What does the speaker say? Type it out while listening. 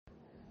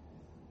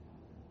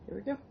Here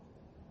we go.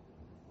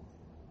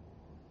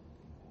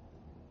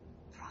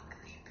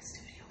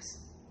 Studios.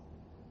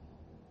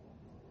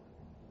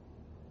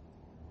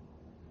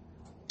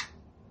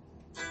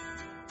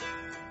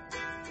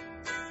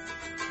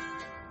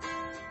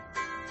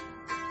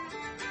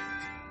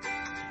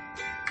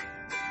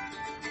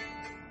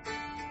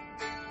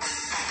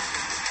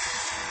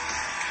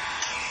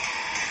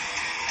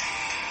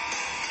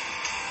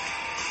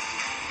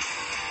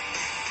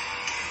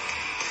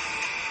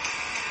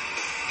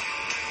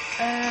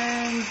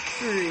 And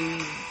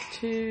 3,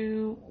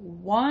 2,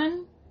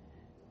 1,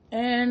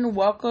 and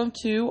welcome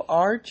to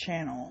our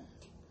channel.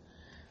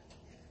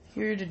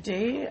 Here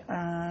today,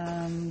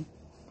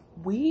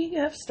 we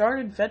have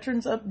started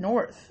Veterans Up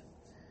North.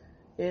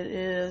 It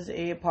is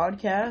a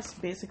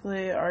podcast,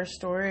 basically our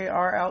story,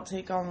 our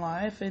outtake on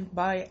life, and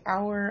by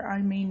our,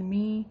 I mean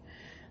me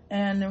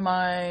and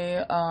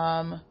my,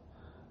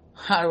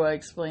 how do I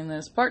explain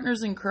this?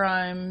 Partners in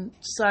crime,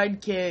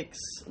 sidekicks,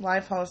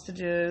 life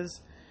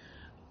hostages,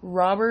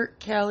 Robert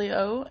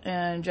Callio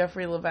and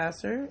Jeffrey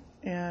Lavasser,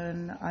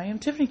 and I am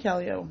Tiffany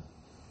Callio.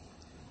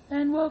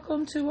 And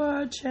welcome to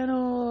our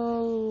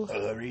channel.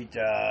 Hola,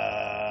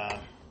 Rita.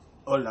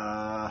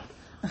 Hola.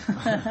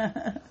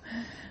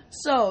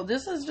 So,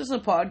 this is just a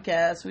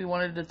podcast we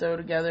wanted to throw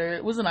together.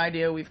 It was an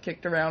idea we've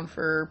kicked around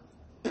for,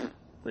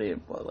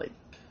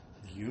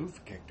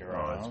 You've kicked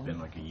around. Oh, it's been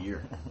like a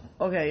year.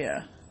 Okay,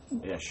 yeah.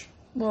 Ish.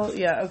 Well,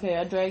 yeah, okay,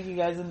 I drag you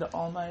guys into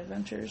all my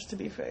adventures, to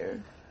be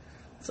fair.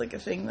 It's like a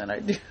thing that I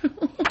do.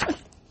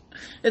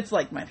 It's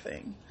like my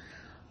thing.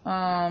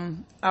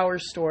 Our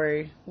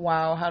story.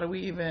 Wow, how do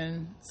we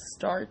even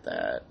start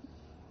that?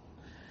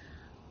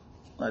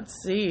 Let's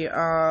see.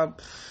 Our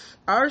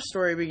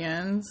story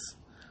begins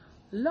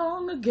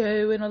long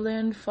ago in a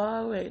land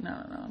far away. No,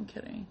 I'm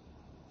kidding.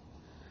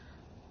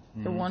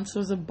 There once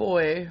was a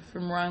boy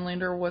from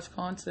Rhinelander,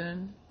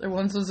 Wisconsin. There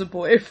once was a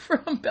boy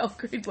from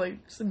Belgrade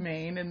Lakes,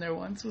 Maine. And there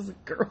once was a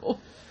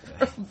girl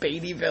from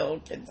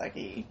Beattyville,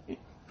 Kentucky.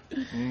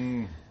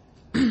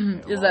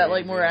 Is that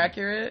like more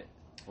accurate?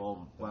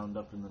 All wound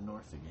up in the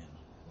north again.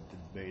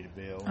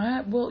 Debatable.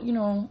 Well, you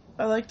know,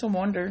 I like to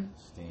wander.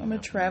 Staying I'm a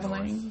up in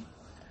the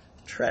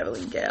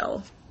traveling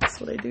gal. That's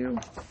what I do.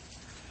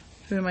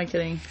 Who am I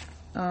kidding?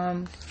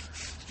 I'm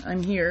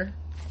here.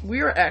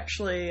 We are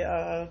actually,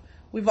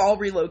 we've all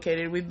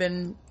relocated. We've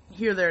been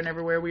here, there, and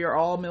everywhere. We are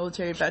all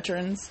military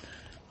veterans.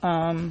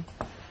 Yeah,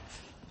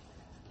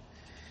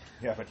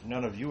 but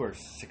none of you are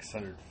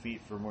 600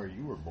 feet from where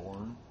you were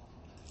born.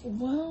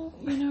 Well,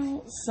 you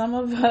know, some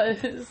of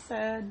us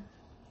had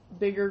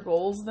bigger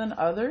goals than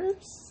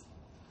others.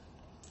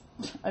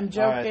 I'm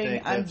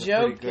joking. I'm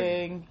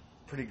joking.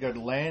 Pretty good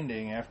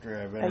landing after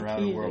I've been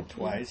around the world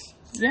twice.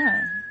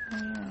 Yeah.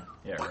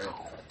 Yeah, right.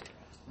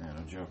 Yeah,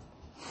 no joke.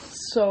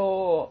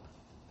 So,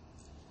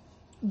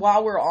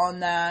 while we're on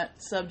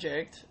that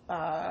subject,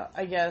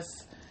 I guess,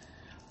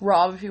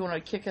 Rob, if you want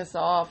to kick us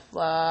off,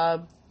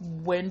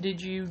 when did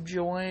you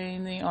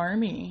join the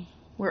Army?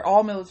 We're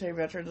all military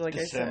veterans, like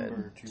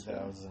December I said.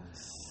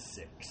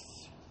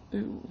 2006.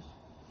 Ooh.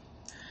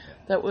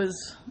 That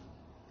was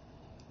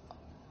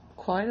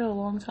quite a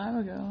long time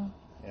ago.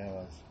 Yeah, it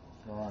was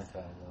a long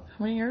time ago.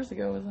 How many years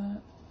ago was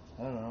that?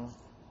 I don't know.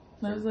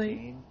 That was like,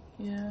 13?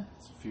 yeah.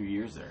 It's a few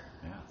years there,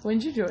 yeah. When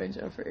did you join,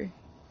 Jeffrey?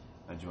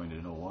 I joined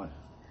in 01.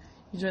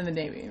 You joined the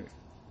Navy.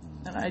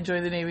 And I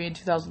joined the Navy in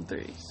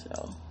 2003,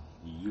 so.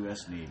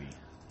 U.S. Navy.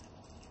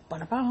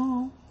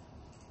 Ba-da-bow.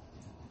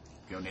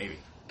 Go Navy.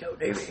 Go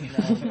Navy.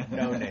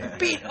 No Navy.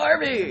 Beat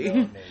Army! No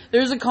Navy.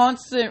 There's a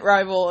constant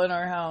rival in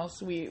our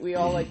house. We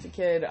all like to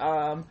kid.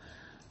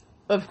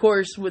 Of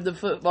course, with the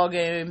football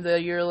game,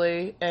 the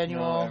yearly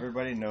annual. No,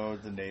 everybody knows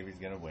the Navy's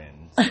gonna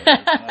win. So,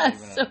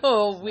 it's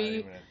not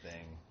even a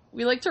thing.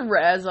 We like to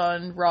razz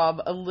on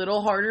Rob a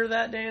little harder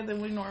that day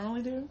than we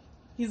normally do.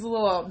 He's a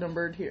little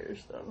outnumbered here,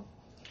 so.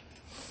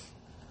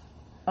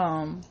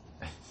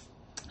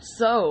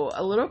 So,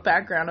 a little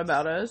background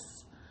about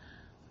us.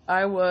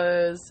 I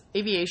was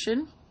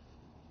aviation.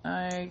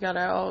 I got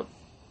out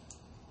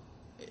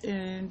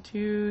when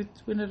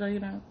did I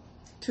get out?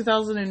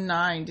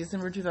 2009,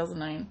 December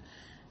 2009.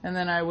 And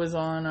then I was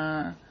on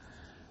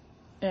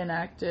an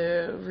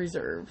active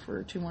reserve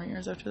for 2 more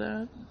years after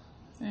that.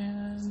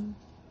 And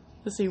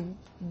let's see,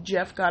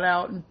 Jeff got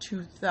out in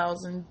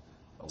 2011.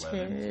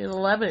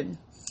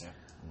 Yeah.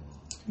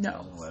 No.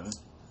 2011?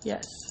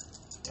 Yes.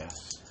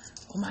 Yes.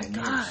 Oh my 10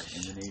 years gosh.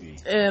 in the Navy.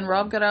 And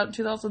Rob got out in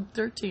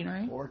 2013,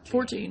 right?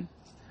 14.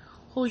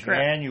 Holy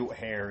crap.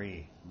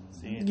 January.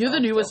 See, You're the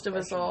it's newest so of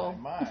us fresh in all.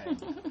 my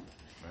mind.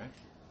 Right?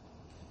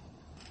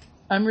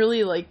 I'm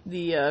really like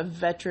the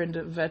veteran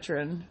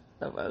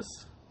of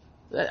us.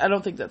 I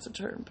don't think that's a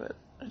term, but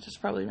I just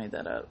probably made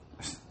that up.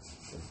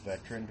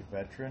 Veteran to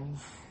veteran.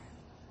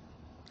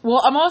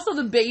 Well, I'm also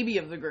the baby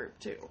of the group,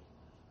 too.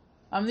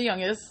 I'm the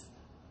youngest.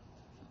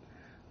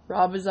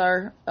 Rob is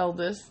our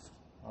eldest.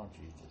 Oh,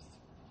 Jesus.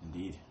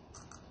 Indeed.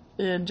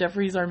 And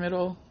Jeffrey's our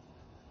middle.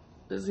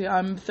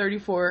 I'm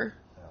 34.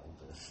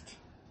 Eldest.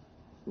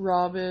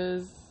 Rob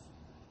is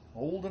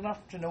Old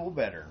enough to know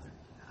better.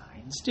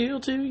 Still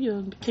too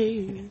young to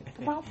care.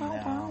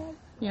 No.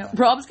 Yeah,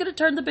 Rob's gonna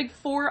turn the big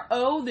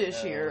 4-0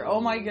 this year.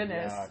 Oh my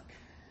goodness. Yuck.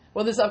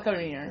 Well, this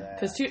upcoming year,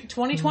 because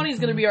 2020 is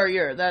gonna be our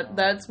year.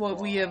 That's what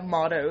we have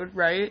mottoed,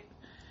 right?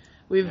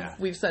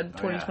 We've said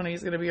 2020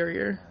 is gonna be our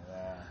year.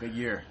 Big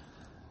year.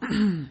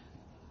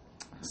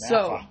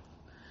 So,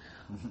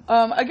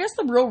 I guess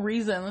the real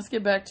reason, let's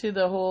get back to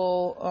the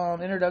whole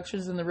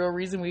introductions, and the real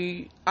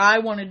reason I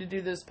wanted to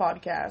do this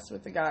podcast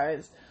with the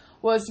guys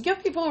was to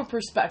give people a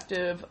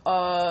perspective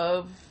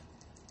of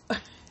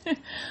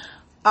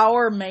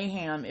our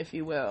mayhem, if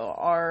you will,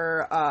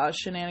 our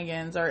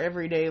shenanigans, our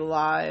everyday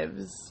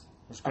lives.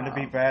 It's going to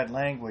be bad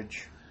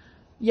language.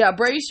 Yeah,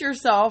 brace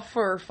yourself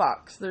for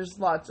fucks. There's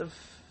lots of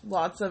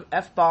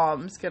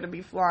F-bombs going to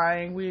be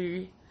flying.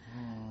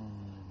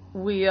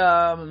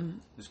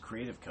 There's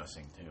creative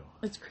cussing too.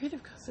 It's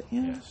creative cussing,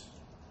 yeah. Yes.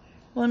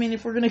 Well, I mean,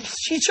 if we're going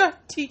to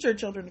teach our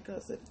children to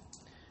cuss, it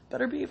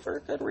better be for a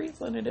good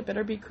reason, and it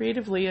better be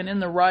creatively and in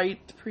the right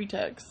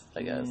pretext,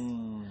 I guess.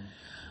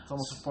 It's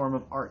almost a form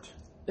of art.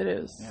 It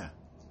is.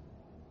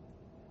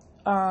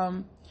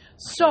 Yeah.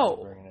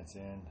 So,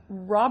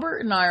 Robert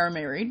and I are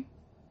married.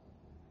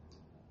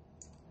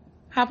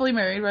 Happily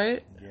married,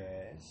 right?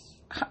 Yes.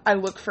 I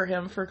look for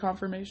him for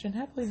confirmation.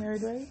 Happily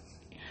married, right?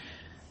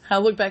 I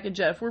look back at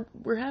Jeff.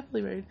 We're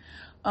happily married.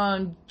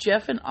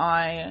 Jeff and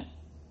I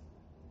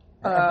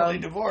happily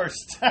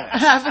divorced.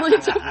 Happily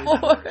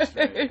divorced.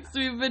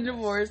 We've been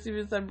divorced. We've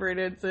been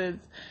separated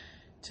since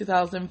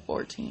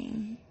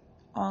 2014.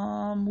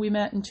 We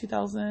met in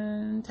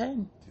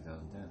 2010.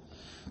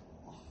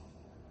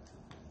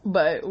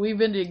 But we've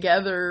been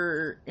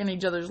together in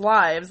each other's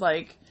lives.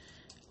 Like,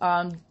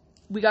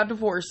 we got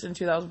divorced in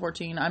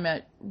 2014. I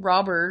met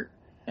Robert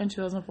in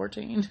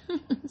 2014.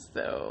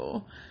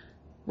 So,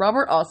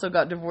 Robert also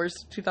got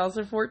divorced in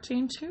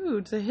 2014 too,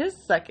 to his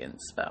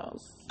second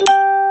spouse.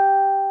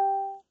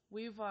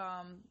 We've,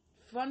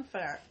 fun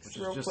facts,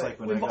 real quick.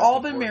 We've all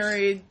been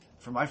married.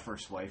 For my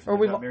first wife, or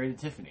we got married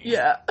to Tiffany.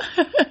 Yeah.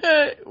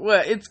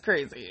 Well, it's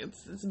crazy.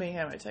 It's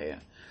mayhem, I tell you.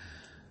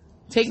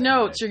 Take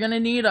notes. You're going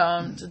to need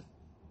them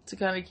to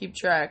kind of keep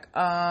track.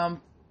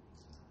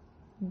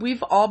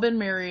 We've all been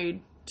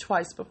married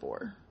twice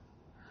before.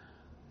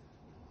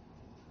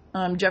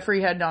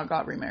 Jeffrey had not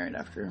got remarried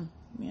after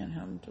me and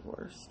him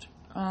divorced.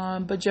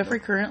 But Jeffrey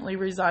currently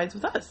resides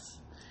with us.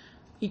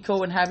 He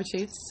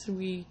co-inhabitates.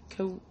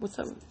 What's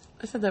that?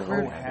 I said that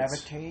word.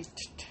 Cohabitate?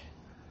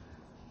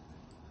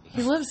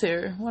 He lives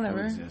here.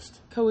 Whatever.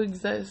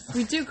 Coexist.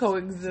 We do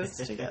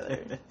coexist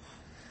together.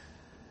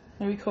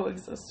 We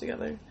coexist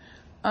together.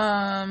 What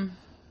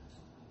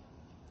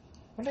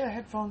are the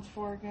headphones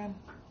for again?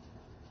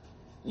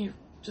 You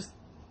just...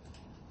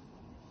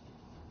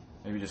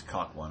 Maybe just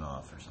cock one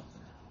off or something.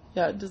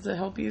 Yeah, does it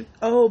help you?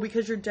 Oh,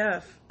 because you're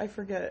deaf. I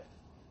forget.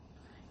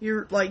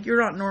 You're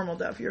not normal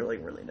deaf. You're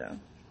like really deaf.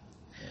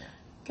 Yeah.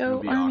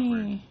 Go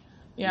Army.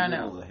 Yeah, I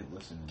know.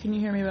 Listen. Can you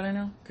hear me better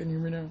now? Can you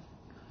hear me now?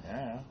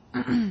 Yeah.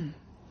 I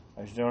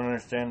just don't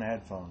understand the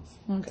headphones.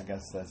 Okay. I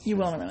guess that's you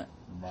will in a minute.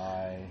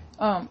 My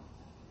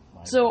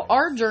so place.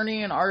 our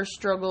journey and our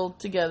struggle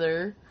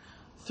together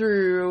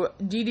through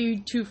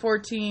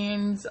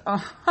DD-214s,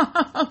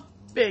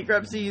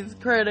 bankruptcies,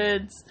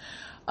 credits,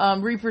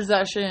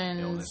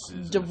 repossessions,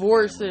 illnesses,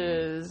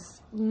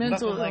 divorces,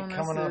 mental illnesses.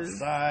 illnesses. Coming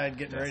outside,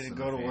 getting ready to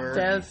go to work,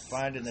 and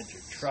finding that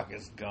your truck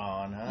is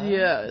gone, huh?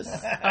 Yes.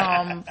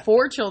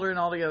 4 children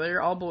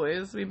altogether, all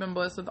boys. We've been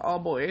blessed with all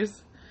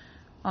boys.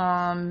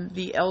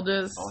 The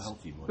eldest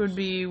would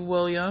be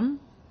William.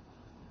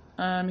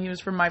 He was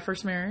from my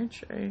first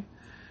marriage. He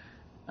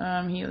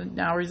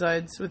now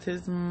resides with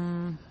his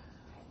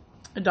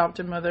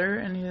adopted mother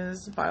and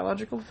his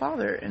biological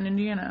father in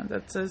Indiana.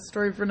 That's a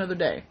story for another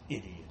day.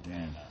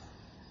 Indiana.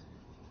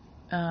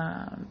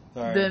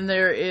 Then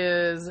there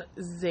is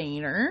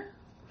Zaner,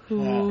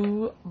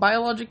 who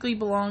biologically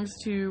belongs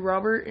to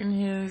Robert and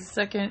his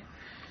second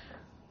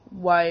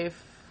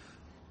wife,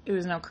 who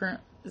is now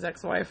his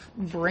ex-wife,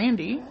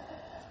 Brandy.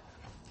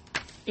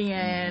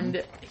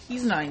 And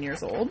he's 9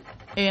 years old.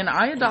 And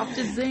I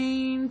adopted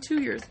Zane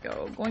 2 years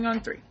ago, going on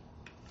 3.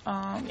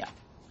 Yeah.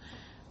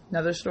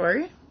 Another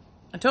story.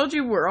 I told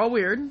you we're all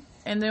weird.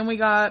 And then we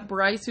got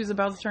Bryce, who's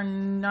about to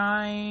turn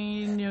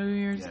 9 New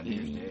Year's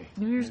Day.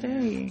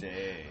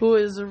 Who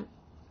is the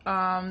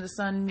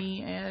son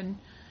me and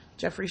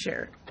Jeffrey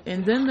share.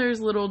 And then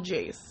there's little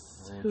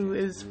Jace, who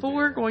is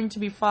 4, going to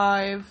be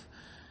 5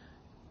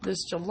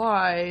 this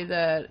July.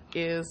 That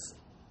is,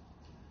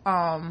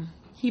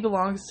 he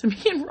belongs to me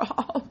and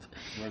Rob.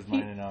 Yours,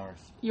 mine, and ours.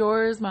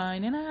 Yours,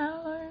 mine, and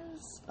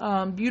ours.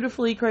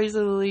 Beautifully,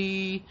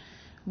 crazily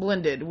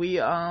blended. We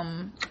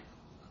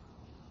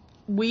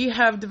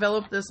have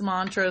developed this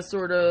mantra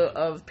sort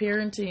of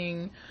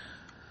parenting.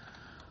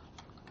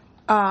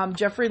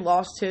 Jeffrey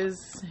lost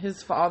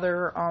his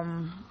father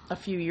a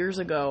few years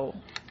ago.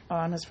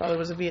 His father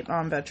was a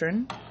Vietnam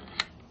veteran.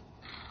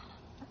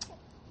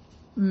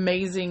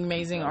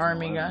 Amazing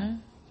Army guy.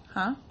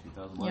 Huh?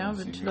 2011. Yeah,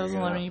 but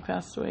 2011 he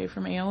passed away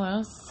from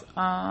ALS.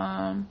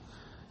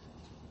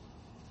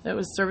 That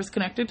was service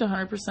connected to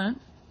 100%.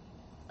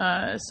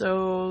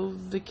 So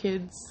the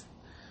kids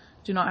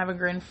do not have a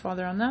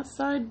grandfather on that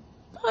side,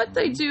 but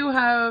they do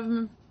have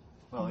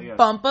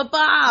Bumpa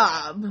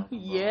Bob.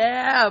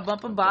 Yeah,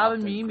 Bumpa Bob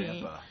and Mimi.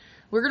 Grandpa.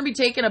 We're going to be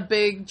taking a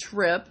big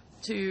trip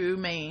to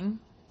Maine.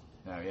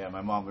 Oh, yeah,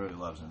 my mom really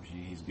loves him.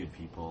 He's good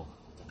people.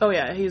 Oh,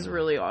 yeah, he's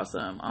really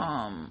awesome.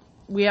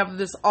 We have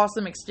this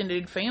awesome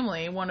extended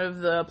family. One of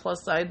the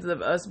plus sides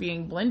of us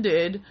being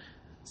blended,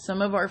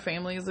 some of our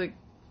families, like,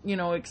 you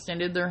know,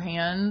 extended their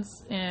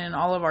hands in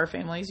all of our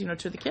families, you know,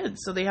 to the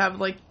kids. So they have,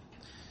 like,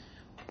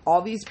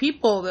 all these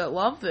people that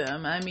love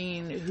them. I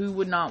mean, who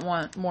would not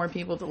want more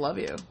people to love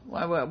you?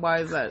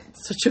 Why is that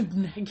such a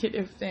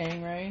negative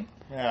thing, right?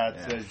 Yeah,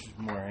 it's just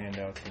more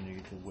handouts than you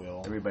get to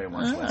will. Everybody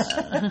wants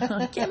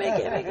less.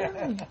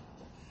 Gimme.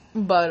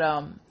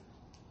 But,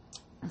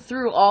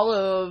 through all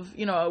of,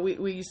 you know,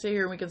 we sit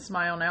here and we can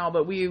smile now,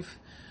 but we've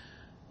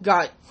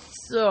got,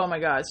 oh my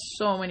gosh,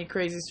 so many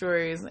crazy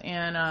stories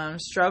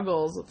and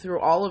struggles through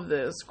all of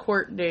this.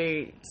 Court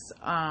dates,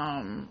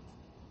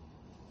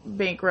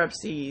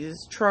 bankruptcies,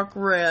 truck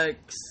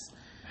wrecks,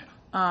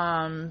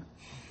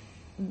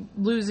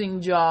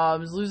 losing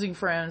jobs, losing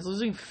friends,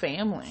 losing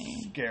family.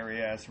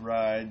 Scary ass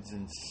rides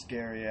and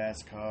scary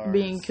ass cars.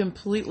 Being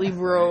completely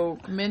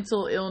broke,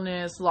 mental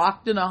illness,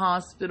 locked in a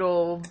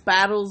hospital,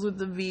 battles with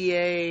the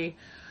VA.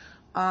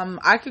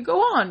 I could go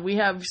on. We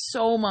have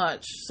so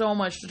much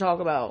to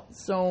talk about.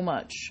 So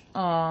much.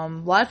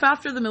 Life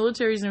after the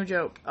military is no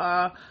joke.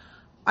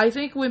 I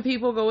think when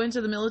people go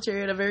into the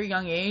military at a very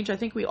young age, I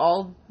think we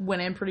all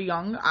went in pretty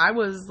young. I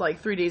was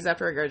like 3 days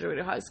after I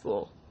graduated high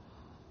school.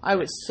 I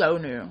was so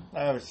new.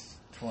 I was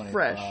 25.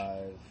 Fresh.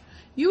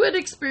 You had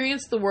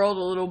experienced the world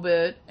a little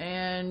bit,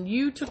 and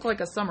you took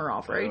like a summer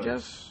off, right,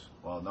 Jeff?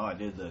 Well, no, I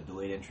did the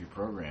delayed entry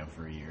program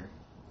for a year.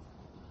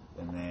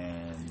 And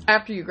then...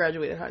 After you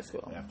graduated high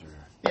school. After.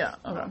 Yeah,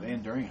 okay.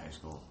 And during high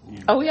school.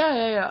 Oh,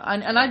 yeah.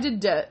 And I did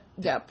DEP,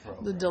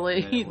 the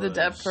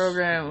DEP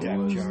program. It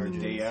was the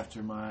day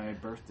after my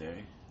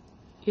birthday.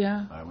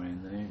 Yeah. I went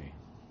in the Navy.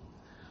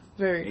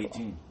 Very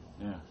 18,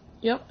 yeah.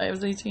 Yep, I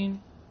was 18.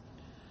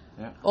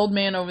 Yeah. Old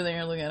man over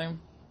there, look at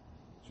him.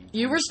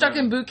 You were stuck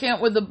in boot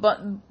camp with a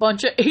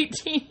bunch of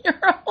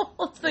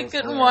 18-year-olds that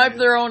couldn't wipe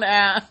their own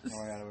ass.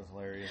 Oh, yeah, that was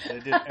hilarious. They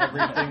did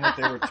everything that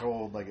they were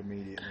told, like,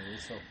 immediately. It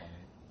was so funny.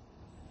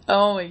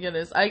 Oh, my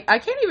goodness. I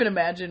can't even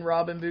imagine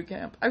Rob in boot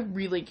camp. I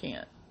really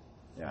can't.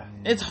 Yeah.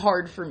 It's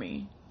hard for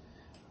me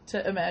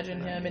to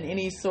imagine him in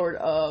any sort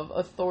of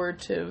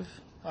authoritative...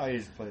 Oh, you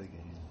just play the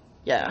game.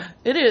 Yeah,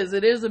 it is.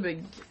 It is a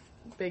big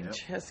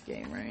chess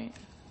game, right?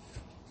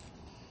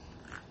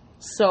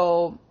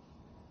 So,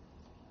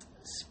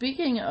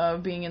 speaking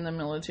of being in the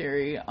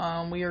military,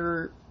 we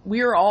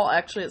are all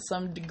actually at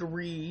some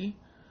degree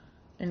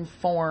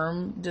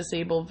informed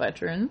disabled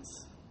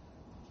veterans.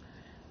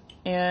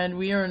 And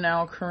we are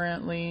now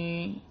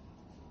currently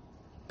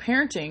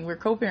parenting. We're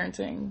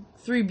co-parenting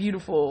 3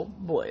 beautiful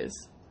boys.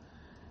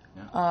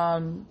 Yeah.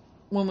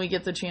 When we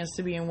get the chance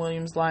to be in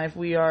William's life,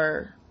 we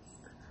are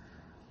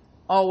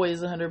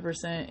always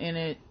 100% in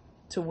it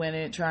to win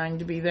it, trying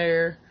to be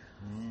there.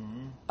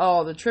 Mm-hmm.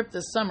 Oh, the trip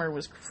this summer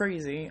was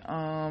crazy.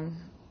 I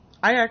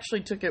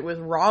actually took it with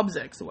Rob's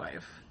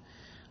ex-wife.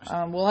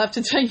 We'll have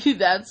to tell you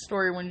that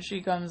story when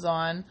she comes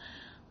on.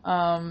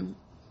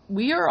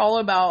 We are all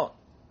about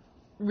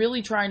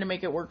really trying to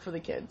make it work for the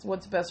kids.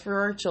 What's best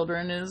for our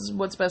children is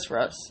what's best for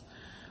us.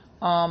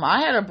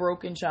 I had a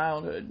broken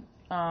childhood.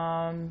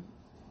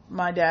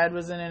 My dad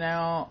was in and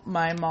out.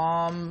 My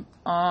mom,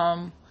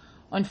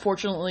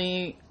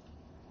 unfortunately,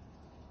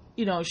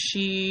 you know,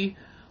 she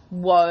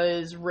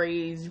was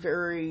raised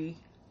very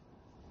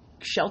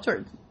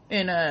sheltered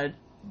in a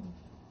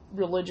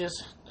religious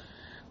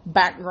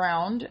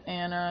background,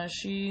 and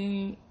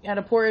she had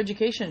a poor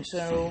education.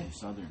 So,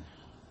 Southern.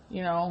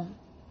 You know,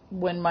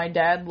 when my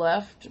dad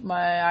left,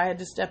 I had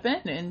to step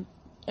in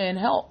and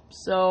help.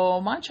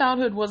 So my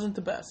childhood wasn't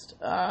the best.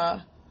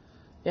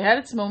 It had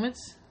its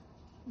moments,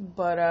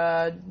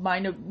 but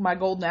my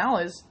goal now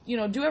is, you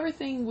know, do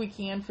everything we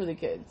can for the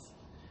kids.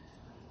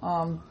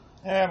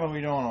 Yeah, but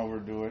we don't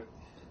overdo it.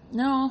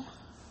 No.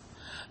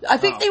 I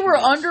think they were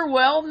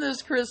underwhelmed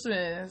this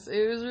Christmas.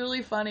 It was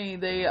really funny.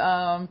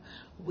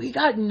 We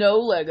got no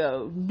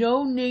Lego,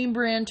 no name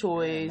brand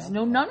toys,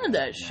 none of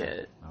that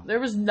shit. No. There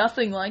was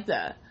nothing like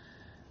that.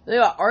 They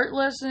got art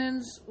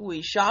lessons.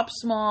 We shopped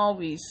small.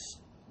 We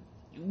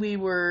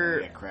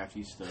were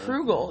crafty stuff,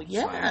 frugal.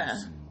 Yeah.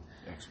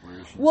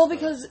 Well,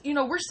 because, you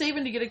know, we're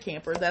saving to get a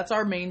camper. That's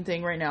our main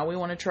thing right now. We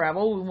want to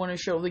travel. We want to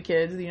show the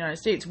kids the United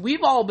States.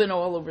 We've all been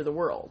all over the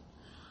world.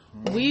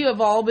 Mm-hmm. We have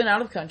all been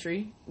out of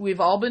country. We've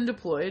all been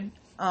deployed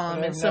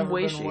in some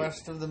way, shape.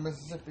 West of the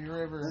Mississippi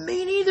River.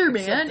 Me neither,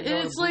 man. And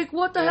it's like,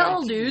 what the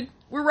hell, dude?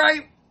 We're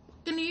right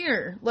in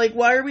here. Like,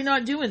 why are we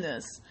not doing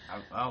this?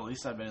 Well, at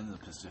least I've been in the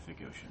Pacific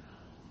Ocean.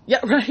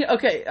 Yeah, right.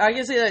 Okay, I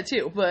can say that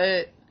too.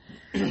 But,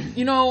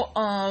 you know,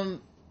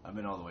 I've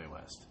been all the way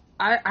west.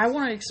 I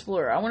want to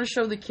explore. I want to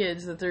show the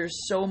kids that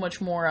there's so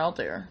much more out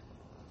there.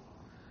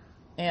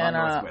 And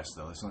Northwest,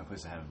 though. That's the only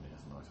place I haven't been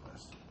is the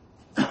Northwest.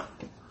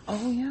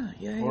 Oh,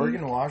 yeah.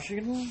 Oregon,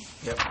 Washington?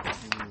 Yep.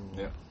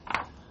 Yep.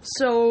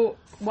 So,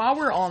 while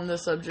we're on the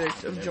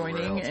subject of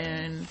joining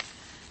and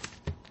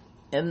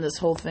this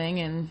whole thing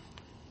and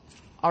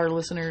our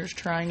listeners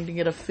trying to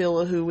get a feel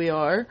of who we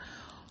are,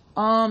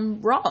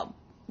 Rob,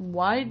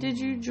 why did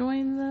you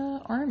join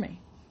the Army?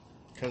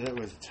 Because it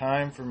was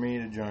time for me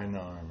to join the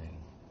Army.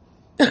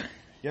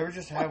 You ever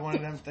just have one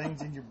of them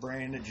things in your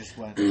brain that just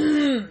went...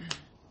 and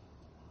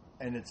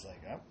it's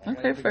like, oh,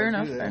 okay, fair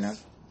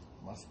enough.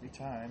 Must be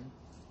time.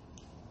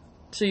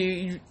 So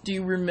do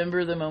you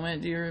remember the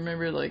moment? Do you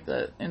remember like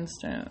that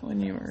instant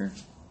when you were...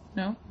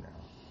 No?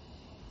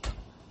 No.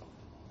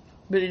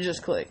 But it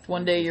just clicked.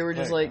 One day you were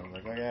just like... I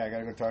was like, oh yeah, I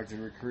gotta go talk to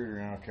the recruiter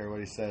and I don't care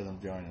what he says,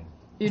 I'm joining.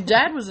 Your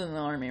dad was in the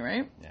Army,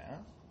 right? Yeah.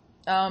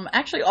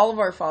 Actually, all of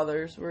our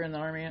fathers were in the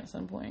Army at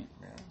some point.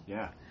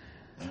 Yeah.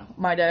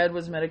 My dad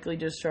was medically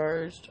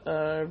discharged.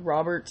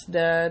 Robert's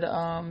dad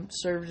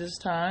served his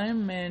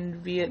time in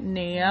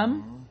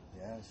Vietnam. Mm-hmm.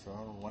 Yeah,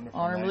 so wonderful.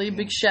 Honorably,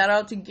 big shout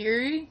out to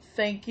Gary.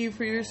 Thank you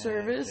for your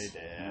service. They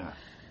did. Yeah.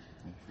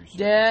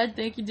 Dad,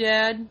 thank you,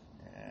 Dad.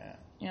 Yeah.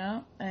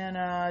 Yeah,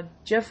 and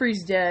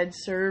Jeffrey's dad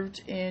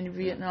served in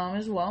Vietnam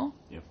as well.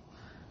 Yep.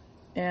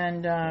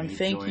 And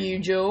thank you,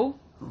 Joe.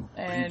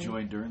 And he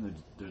joined during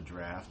the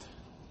draft.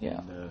 Yeah.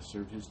 And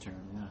served his term,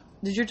 yeah.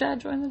 Did your dad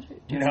join the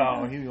draft?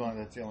 No, he won.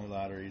 That's the only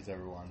lottery he's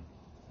ever won.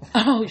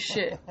 Oh,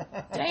 shit.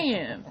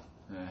 Damn.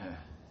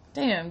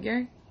 Damn,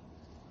 Gary.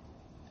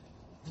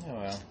 Oh,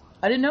 well.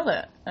 I didn't know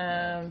that.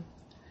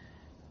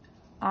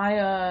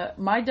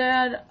 My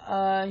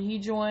dad, he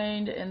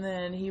joined, and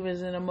then he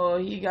was in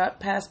he got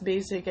past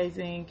basic, I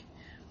think,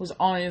 was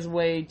on his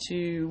way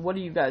to, what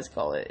do you guys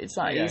call it? It's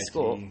not AIT.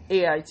 school.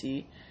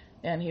 AIT.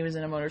 And he was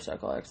in a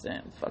motorcycle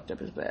accident and fucked up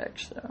his back,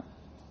 so.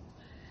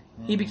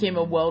 He became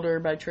a welder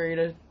by trade,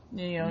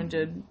 and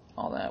did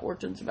all that,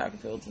 worked in tobacco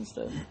fields and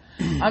stuff.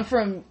 I'm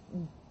from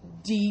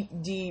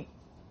deep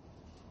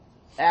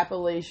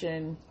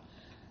Appalachian,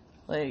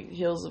 like,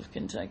 hills of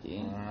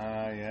Kentucky.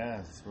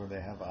 Yes, where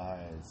they have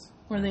eyes.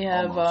 Where they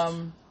have,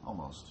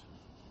 Almost.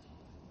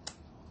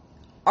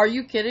 Are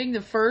you kidding?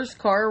 The first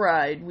car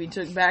ride we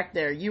took back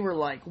there, you were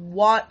like,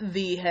 what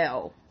the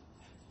hell?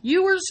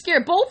 You were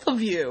scared, both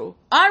of you.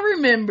 I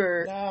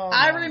remember.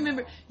 I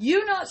remember.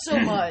 You not so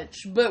much,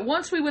 but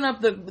once we went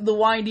up the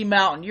windy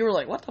mountain, you were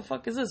like, what the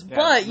fuck is this? Yeah,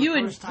 but you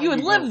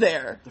would live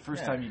there. The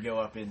first time you go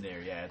up in there,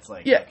 it's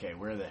like, okay,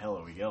 where the hell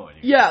are we going?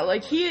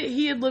 Like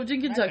he had lived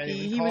in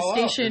Kentucky. He was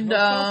stationed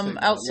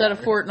outside of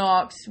Fort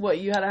Knox.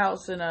 You had a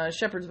house in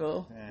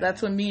Shepherdsville. Yeah.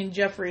 That's when me and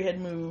Jeffrey had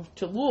moved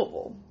to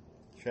Louisville.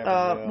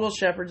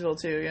 Shepherdsville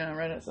too,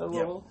 right outside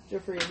Louisville.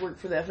 Jeffrey had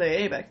worked for the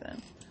FAA back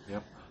then.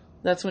 Yep.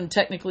 That's when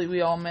technically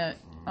we all met.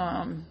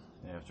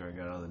 After I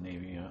got out of the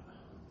Navy,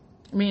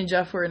 Me and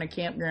Jeff were in a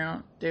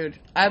campground. Dude,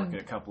 I'm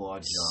a couple odd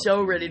jobs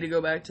so ready to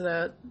go back to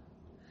that.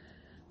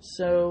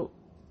 So,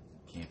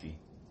 campy.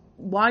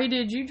 Why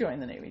did you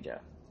join the Navy,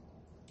 Jeff?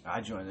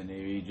 I joined the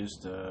Navy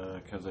just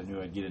because I knew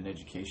I'd get an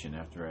education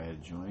after I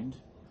had joined.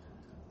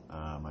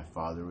 My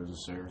father was a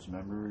service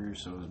member,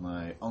 so was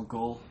my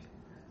uncle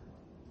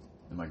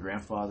and my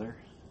grandfather.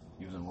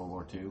 He was in World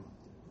War II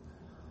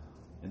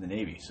in the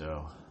Navy,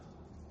 so...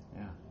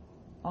 Yeah.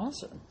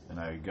 Awesome. And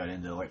I got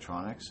into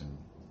electronics, and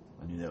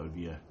I knew that would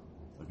be a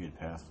good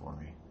path for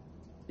me.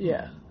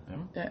 Yeah.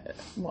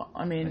 Well,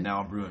 I mean... And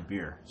now I'm brewing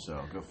beer,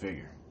 so go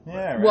figure.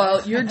 Yeah, right.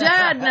 Well, your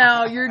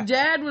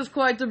dad was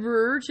quite the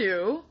brewer,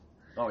 too.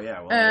 Oh,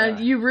 yeah. Well, and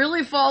you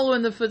really follow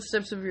in the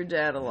footsteps of your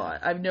dad a lot,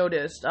 I've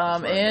noticed.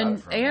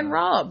 And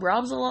Rob.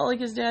 Rob's a lot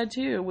like his dad,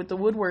 too, with the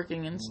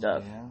woodworking and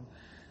stuff. Yeah.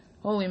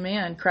 Holy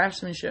man,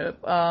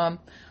 craftsmanship.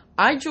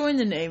 I joined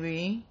the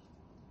Navy...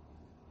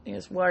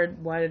 Yes, why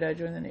did I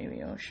join the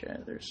Navy? Oh,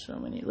 shit, there's so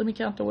many. Let me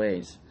count the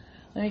ways.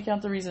 Let me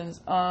count the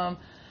reasons.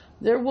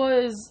 There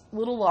was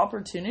little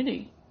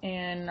opportunity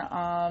in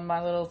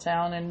my little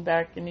town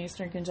back in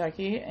eastern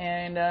Kentucky,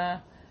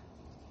 and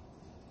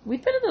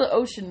we'd been to the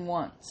ocean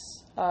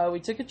once. We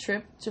took a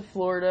trip to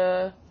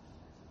Florida.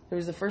 It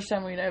was the first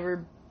time we'd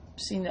ever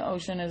seen the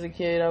ocean as a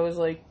kid. I was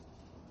like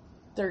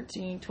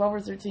 12 or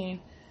 13.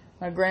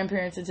 My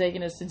grandparents had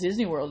taken us to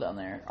Disney World down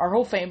there. Our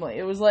whole family.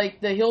 It was like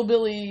the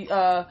hillbilly...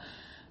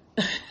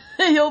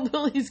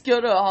 Hillbillies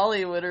go to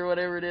Hollywood or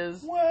whatever it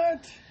is.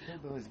 What?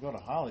 Hillbillies go to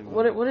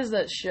Hollywood. What is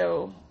that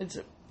show? It's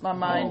my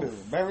mind.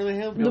 Beverly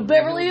Hillbillies. The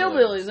Beverly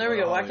Hillbillies. There we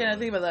go. Why can't I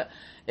think about that?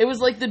 It was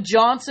like the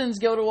Johnsons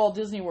go to Walt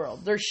Disney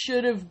World. There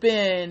should have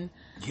been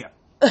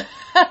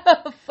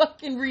a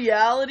fucking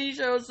reality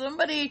show.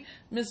 Somebody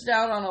missed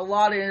out on a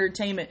lot of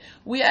entertainment.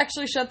 We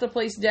actually shut the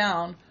place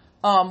down.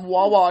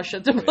 Wawa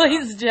shut the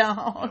place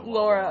down.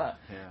 Laura.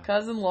 Yeah.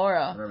 Cousin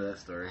Laura. I remember that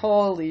story.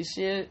 Holy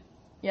shit.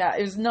 Yeah,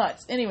 it was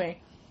nuts. Anyway,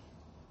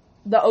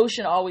 the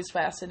ocean always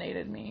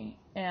fascinated me,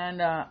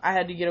 and I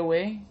had to get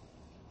away.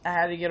 I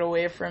had to get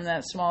away from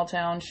that small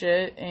town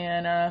shit,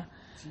 and...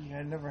 See,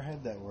 I never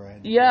had that where I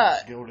had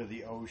to go to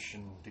the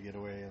ocean to get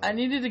away. I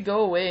needed to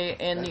go away,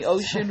 and the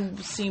ocean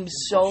seemed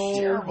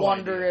so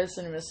wondrous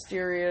and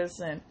mysterious,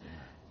 and...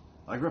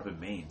 I grew up in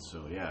Maine,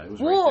 so it was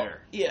right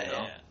there.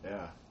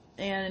 Yeah.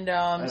 And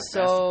I have vast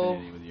so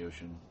affinity with the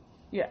ocean.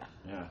 yeah.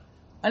 Yeah.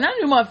 And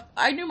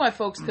I knew my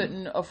folks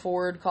couldn't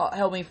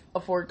help me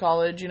afford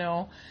college, you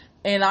know,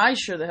 and I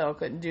sure the hell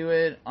couldn't do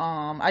it.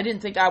 I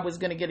didn't think I was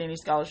going to get any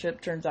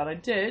scholarship. Turns out I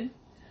did,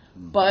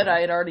 but I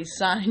had already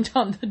signed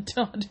on the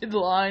dotted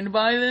line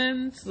by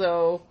then.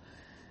 So,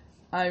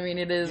 I mean,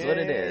 it is what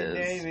it is.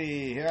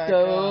 Navy, here I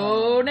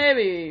Go come.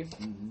 Navy!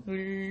 Mm-hmm.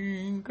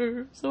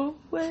 Lingers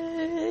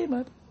away,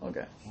 my.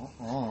 Okay.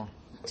 Oh.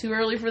 Too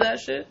early for that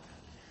shit.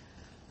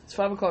 It's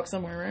 5 o'clock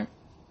somewhere, right?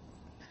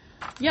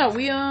 Yeah,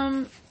 we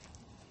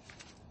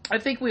I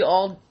think we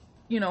all,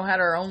 you know, had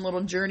our own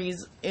little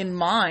journeys in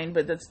mind,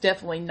 but that's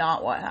definitely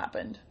not what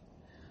happened.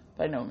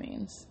 By no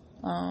means.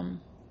 Probably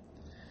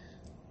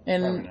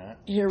And not.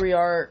 here we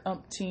are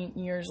umpteen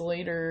years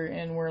later,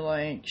 and we're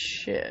like,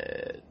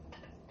 shit,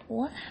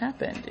 what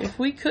happened? If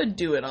we could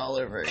do it all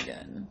over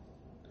again,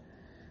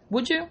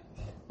 would you?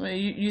 I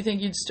mean, you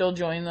think you'd still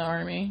join the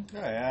army? Oh,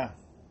 yeah.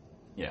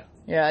 Yeah.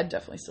 Yeah, I'd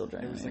definitely still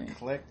join It the was a army.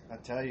 click. I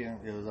tell you,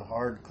 it was a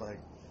hard click.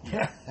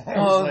 Yeah. I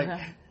Oh, was like,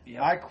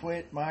 I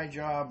quit my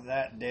job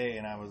that day,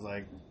 and I was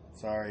like,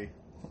 sorry,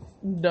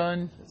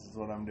 done. this is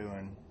what I'm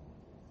doing.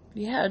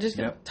 Yeah, I just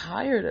get Yep.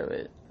 tired of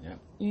it. Yep.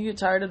 You get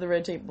tired of the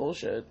red tape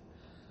bullshit.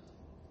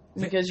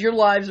 Because your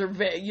lives are,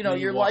 you know,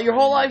 You your walk your right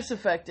whole in. life's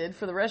affected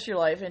for the rest of your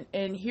life,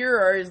 and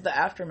here is the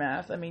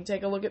aftermath. I mean,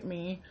 take a look at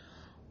me,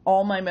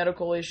 all my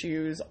medical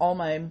issues, all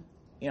my,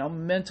 you know,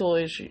 mental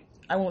issues.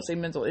 I won't say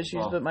mental issues,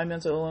 Well, but my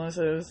mental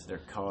illnesses. They're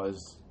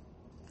caused.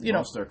 You know,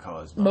 Most are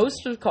caused. by-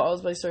 most are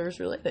caused by service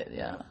related,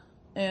 yeah,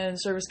 and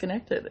service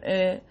connected,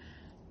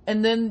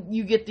 and then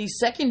you get these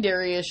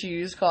secondary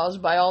issues caused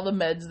by all the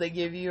meds they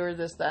give you, or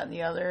this, that, and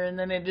the other, and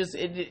then in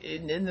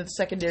the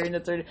secondary and the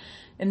third,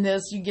 and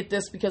this you get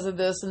this because of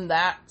this and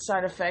that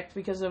side effect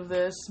because of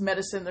this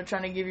medicine they're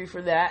trying to give you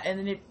for that, and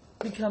then it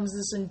becomes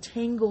this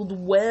entangled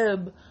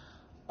web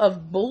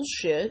of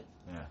bullshit,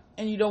 Yeah.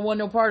 and you don't want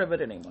no part of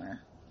it anymore.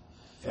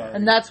 Yeah.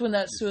 And that's when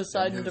that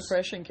suicide and who's-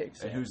 depression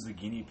kicks And in. who's the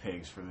guinea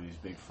pigs for these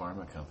big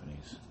pharma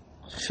companies?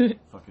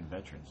 Fucking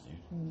veterans,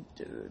 dude.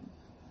 Dude.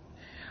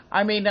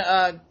 I mean,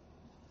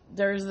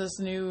 there's this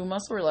new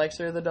muscle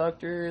relaxer the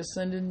doctor is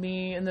sending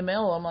me in the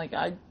mail. I'm like,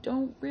 I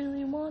don't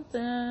really want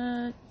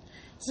that.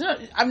 It's not,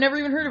 I've never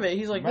even heard of it.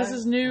 He's like, this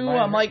is new.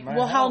 I'm like,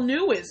 well, how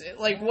new is it?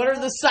 Like, what are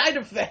the side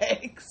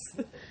effects?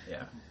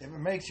 Yeah. If it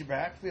makes your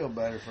back feel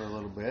better for a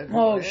little bit.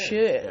 Oh, go ahead.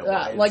 shit. Yeah,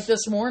 why Like is-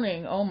 this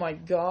morning. Oh, my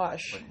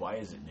gosh. Like, why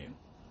is it new?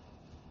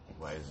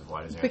 Like,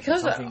 why does it have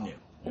Because, something new?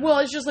 well,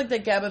 it's just like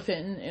that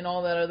gabapentin and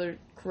all that other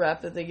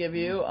crap that they give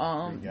you.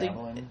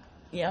 Pregabalin.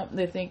 Yeah,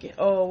 they think,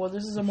 oh, well,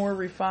 this is a more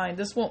refined.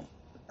 This won't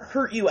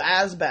hurt you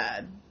as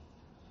bad.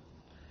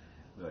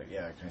 Like,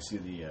 yeah, can I see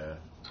the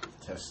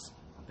test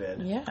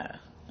bed? Yeah.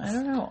 I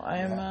don't know.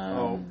 I'm.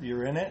 Oh,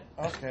 you're in it?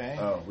 Okay.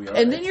 Oh, we are.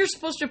 And then you're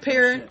supposed to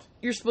parent. shit.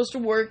 You're supposed to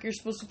work. You're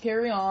supposed to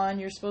carry on.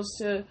 You're supposed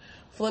to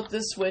flip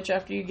this switch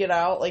after you get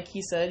out. Like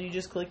he said, you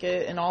just click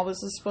it, and all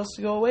this is supposed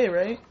to go away,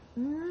 right?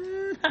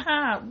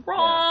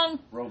 Wrong.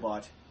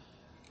 Robot.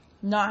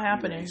 Not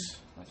happening. Erase.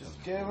 That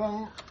doesn't- Give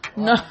them.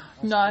 No,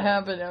 not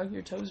happening. Oh,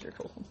 your toes are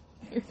cold.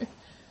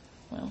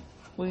 Well,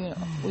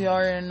 we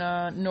are in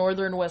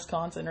northern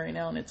Wisconsin right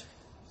now, and it's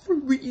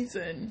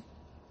freezing.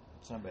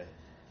 It's not bad.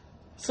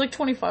 It's like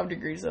 25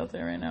 degrees out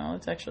there right now.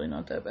 It's actually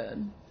not that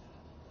bad.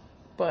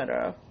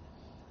 But,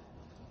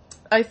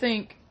 I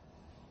think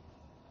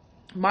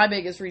my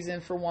biggest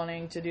reason for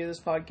wanting to do this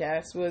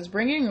podcast was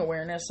bringing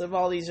awareness of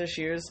all these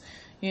issues.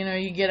 You know,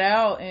 you get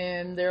out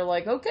and they're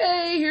like,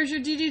 okay, here's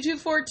your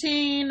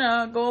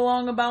DD-214. Go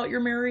along about your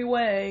merry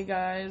way,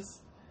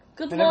 guys.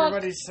 Good And luck.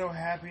 everybody's so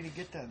happy to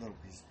get that little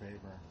piece of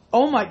paper.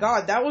 Oh my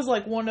god, that was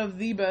like one of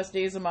the best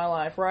days of my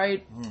life,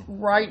 right?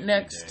 Right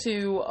next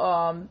to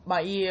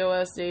my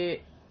EOS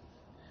date.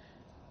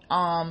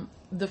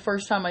 The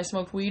first time I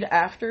smoked weed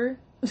after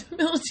the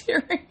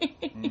military.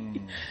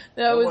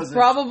 That was wasn't-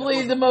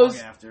 probably that the wasn't most.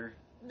 long after.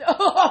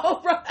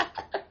 Oh,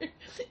 right.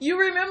 You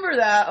remember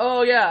that?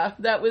 Oh yeah,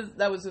 that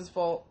was his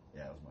fault.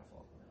 Yeah, it was my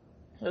fault.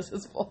 That was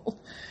his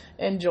fault,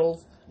 and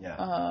Joel's. Yeah.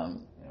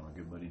 Yeah, my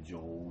good buddy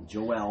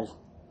Joel.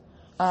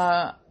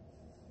 I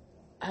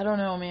don't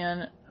know,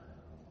 man.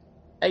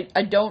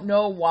 I don't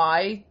know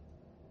why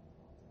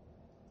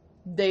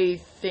they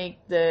think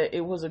that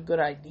it was a good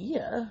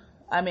idea.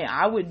 I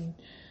mean,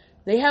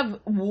 they have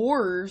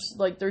wars,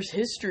 like there's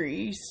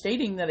history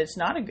stating that it's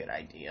not a good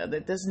idea,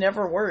 that this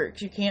never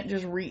works. You can't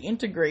just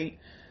reintegrate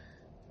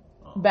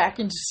back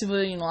into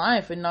civilian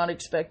life and not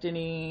expect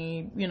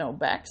any,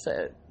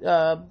 backset.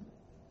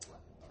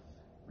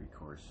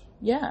 Recourse.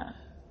 Yeah.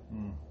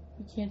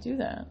 You can't do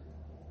that.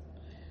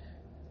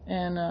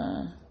 And,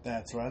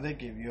 That's why they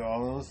give you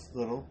all those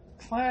little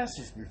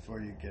classes before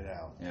you get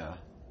out. Yeah.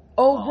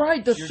 oh,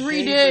 right, the Your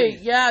 3 day day,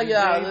 brief. yeah, Your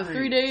yeah, day the brief.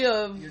 3 day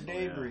of, Your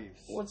day yeah.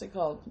 briefs. what's it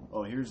called?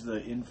 Oh, here's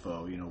the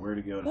info. Where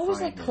to go to What was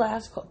find that them.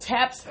 class called?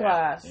 TAPS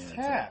class. Yeah.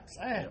 Taps.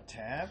 I had Yep.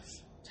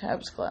 taps.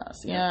 TAPS class,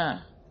 yeah.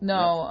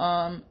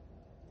 No,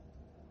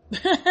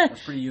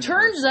 That's pretty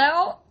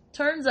universal.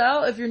 turns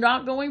out, if you're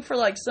not going for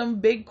like some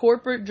big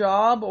corporate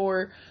job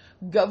or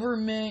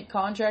government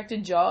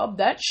contracted job,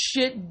 that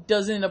shit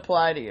doesn't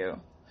apply to you.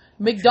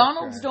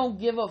 McDonald's don't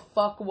give a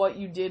fuck what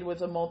you did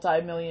with a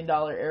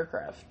multi-million-dollar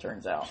aircraft,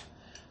 turns out.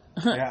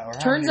 Yeah, or how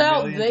Turns many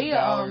out millions they, of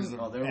dollars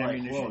of they're like,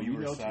 ammunition whoa, you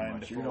were know too signed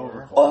much. You're for.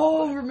 overqualified.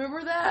 Oh,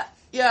 remember that?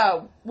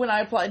 Yeah, when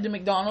I applied to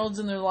McDonald's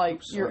and they're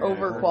like, you're yeah,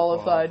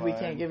 overqualified, we overqualified.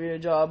 can't give you a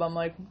job. I'm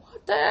like,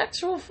 what the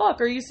actual fuck?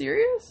 Are you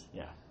serious?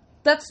 Yeah.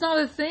 That's not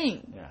a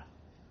thing. Yeah.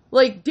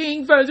 Like,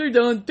 ding, fries are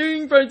done,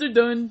 ding, fries are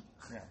done.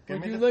 Yeah. Give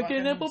Would me you the like fucking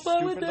an apple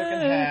pie with stupid-looking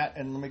that? hat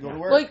and let me go to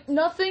work. Like,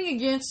 nothing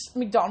against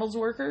McDonald's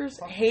workers.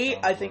 Fuck Hey, I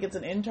McDonald's think it's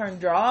an intern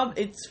job.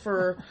 It's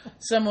for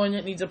someone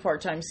that needs a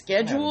part-time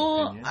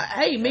schedule. opinion.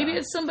 Hey, maybe Yeah.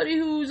 it's somebody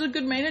who's a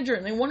good manager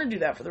and they want to do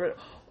that for the...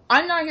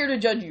 I'm not here to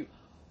judge you.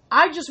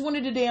 I just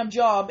wanted a damn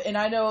job, and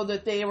I know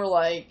that they were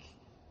like,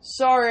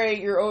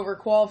 sorry, you're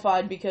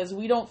overqualified because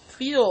we don't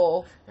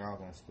feel... They're all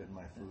going to spit in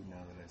my food now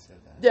that I said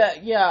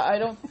that. Yeah, I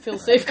don't feel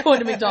safe going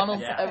to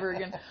McDonald's Yeah. ever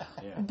again.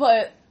 Yeah.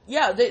 But,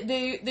 yeah,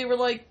 they were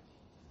like,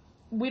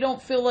 we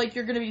don't feel like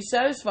you're going to be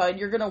satisfied.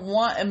 You're going to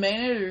want a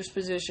manager's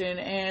position,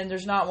 and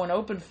there's not one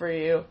open for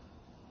you.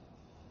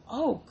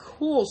 Oh,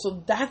 cool.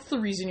 So that's the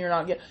reason you're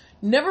not getting...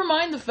 Never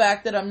mind the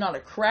fact that I'm not a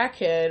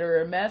crackhead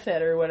or a meth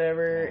head or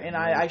whatever, and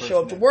I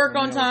show up to work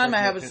on time, I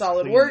have a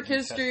solid work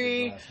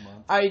history,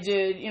 I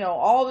did,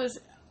 all this...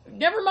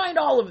 Never mind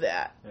all of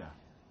that. Yeah.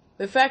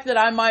 The fact that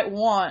I might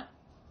want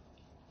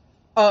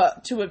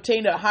to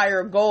obtain a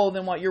higher goal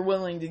than what you're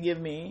willing to give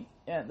me,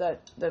 yeah,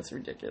 that's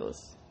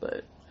ridiculous.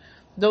 But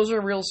those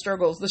are real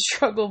struggles. The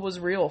struggle was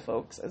real,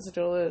 folks. It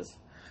still is.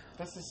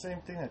 That's the same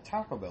thing that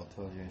Taco Bell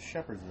told you in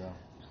Shepherdsville.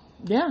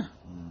 Yeah.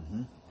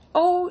 Mm-hmm.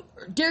 Oh,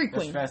 Dairy That's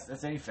Queen.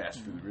 that's any fast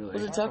food, really.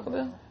 Was it Taco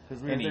Bell?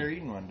 Because we were Any- there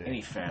eating one day.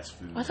 Any fast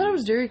food. I thought it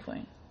was Dairy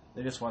Queen.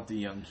 They just want the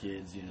young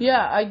kids,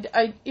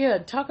 Yeah,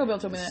 Taco Bell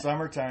told me that.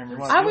 Summertime. You I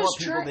want, was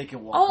people trying. they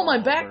can walk Oh, my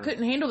all back over.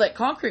 couldn't handle that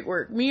concrete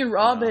work. Me and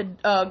Rob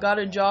had got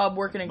a job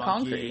working in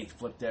Monkey, concrete.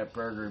 flip that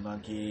burger,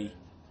 monkey.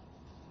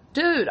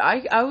 Dude,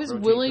 I was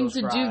Rotate willing those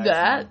to do fries,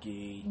 that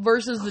monkey.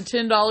 versus the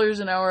 $10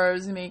 an hour I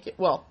was making.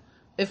 Well,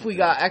 if we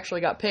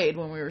actually got paid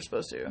when we were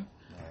supposed to. oh,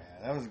 yeah,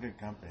 that was a good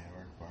company I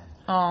worked for.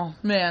 Oh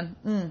man,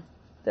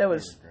 that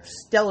was great.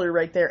 stellar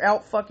right there.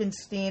 Out fucking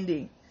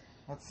standing.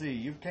 Let's see.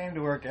 You came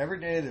to work every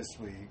day this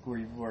week.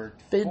 We've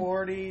worked Bid-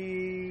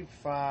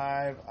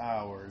 45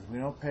 hours. We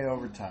don't pay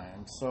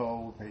overtime,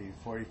 so we'll pay you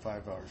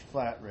 45 hours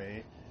flat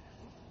rate.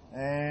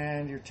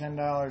 And you're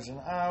 $10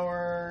 an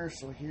hour,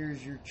 so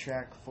here's your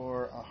check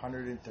for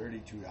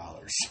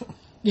 $132.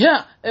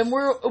 Yeah, and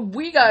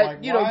we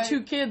got Like,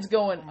 2 kids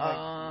going. I'm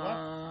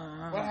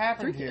like, what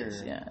happened 3 kids,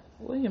 here? yeah,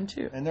 William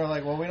too. And they're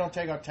like, well, we don't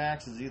take out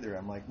taxes either.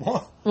 I'm like,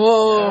 what?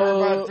 Whoa!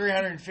 We're about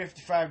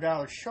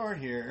 $355 short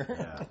here.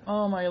 Yeah.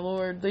 Oh my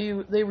lord, they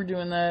were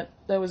doing that.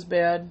 That was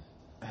bad.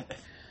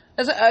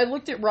 As I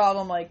looked at Rob,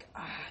 I'm like,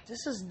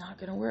 this is not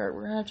going to work.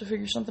 We're going to have to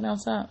figure something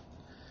else out.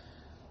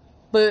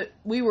 But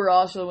we were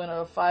also in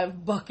a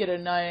 5 bucket a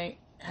night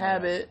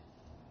habit.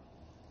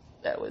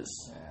 That was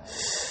Yeah. What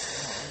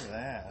was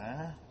that,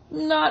 huh?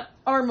 not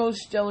our most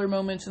stellar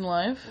moments in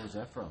life. What was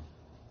that from?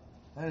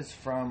 That is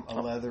from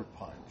a leather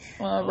punch.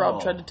 Rob Oh.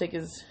 tried to take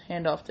his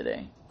hand off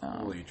today.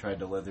 Oh, you tried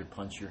to leather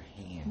punch your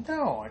hand.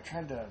 No, I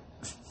tried to.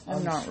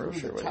 I'm not unscrew real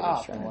sure the what he was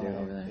top, trying to and do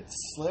when over there. It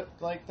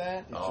slipped like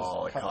that. It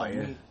Oh, just it cut caught the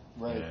you? meat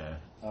right Yeah.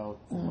 out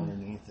from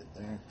underneath it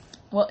there.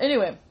 Well,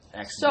 anyway, so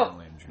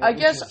Accidental injury. I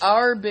guess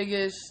our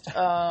biggest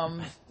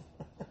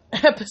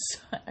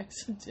episode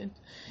accident.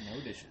 No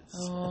dishes.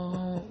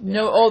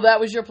 That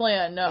was your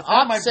plan. No, It's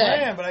not my offset.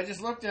 plan, but I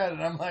just looked at it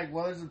and I'm like,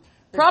 well, there's a big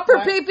Proper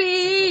flap-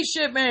 PPE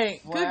shipment.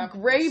 Good flap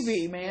gravy,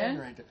 skin man.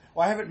 right there.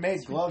 Well, I haven't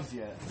made gloves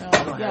yet. Oh,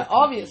 don't yeah, have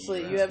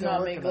obviously PPE, you have Still not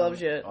working made on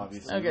gloves it. yet.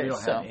 Obviously, Okay, we don't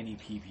so have any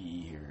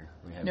PPE here.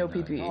 We have No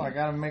none. PPE. Oh, I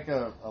gotta make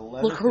a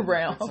leather. look thing that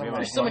around. fits on my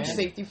There's so much hand.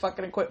 safety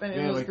fucking equipment We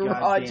in have this a garage.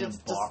 goddamn It's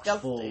box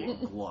full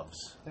disgusting. of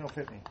gloves. They don't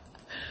fit me.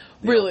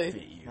 They Really? don't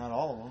fit you. Not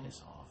all of them.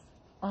 Piss off.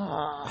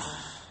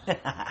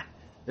 Ah,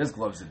 There's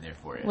gloves in there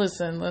for you.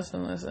 listen.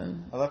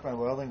 I left my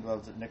welding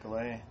gloves at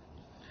Nicolay.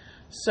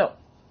 So,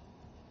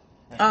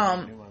 I have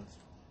to get new ones.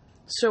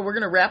 so we're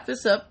gonna wrap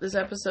this up, this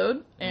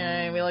episode,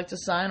 and we like to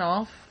sign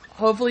off.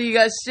 Hopefully, you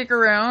guys stick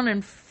around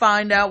and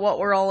find out what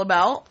we're all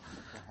about.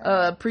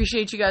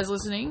 Appreciate you guys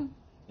listening,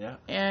 Yeah.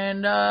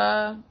 and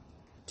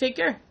take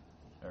care.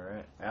 All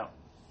right. Out.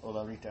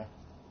 Hola, Rita.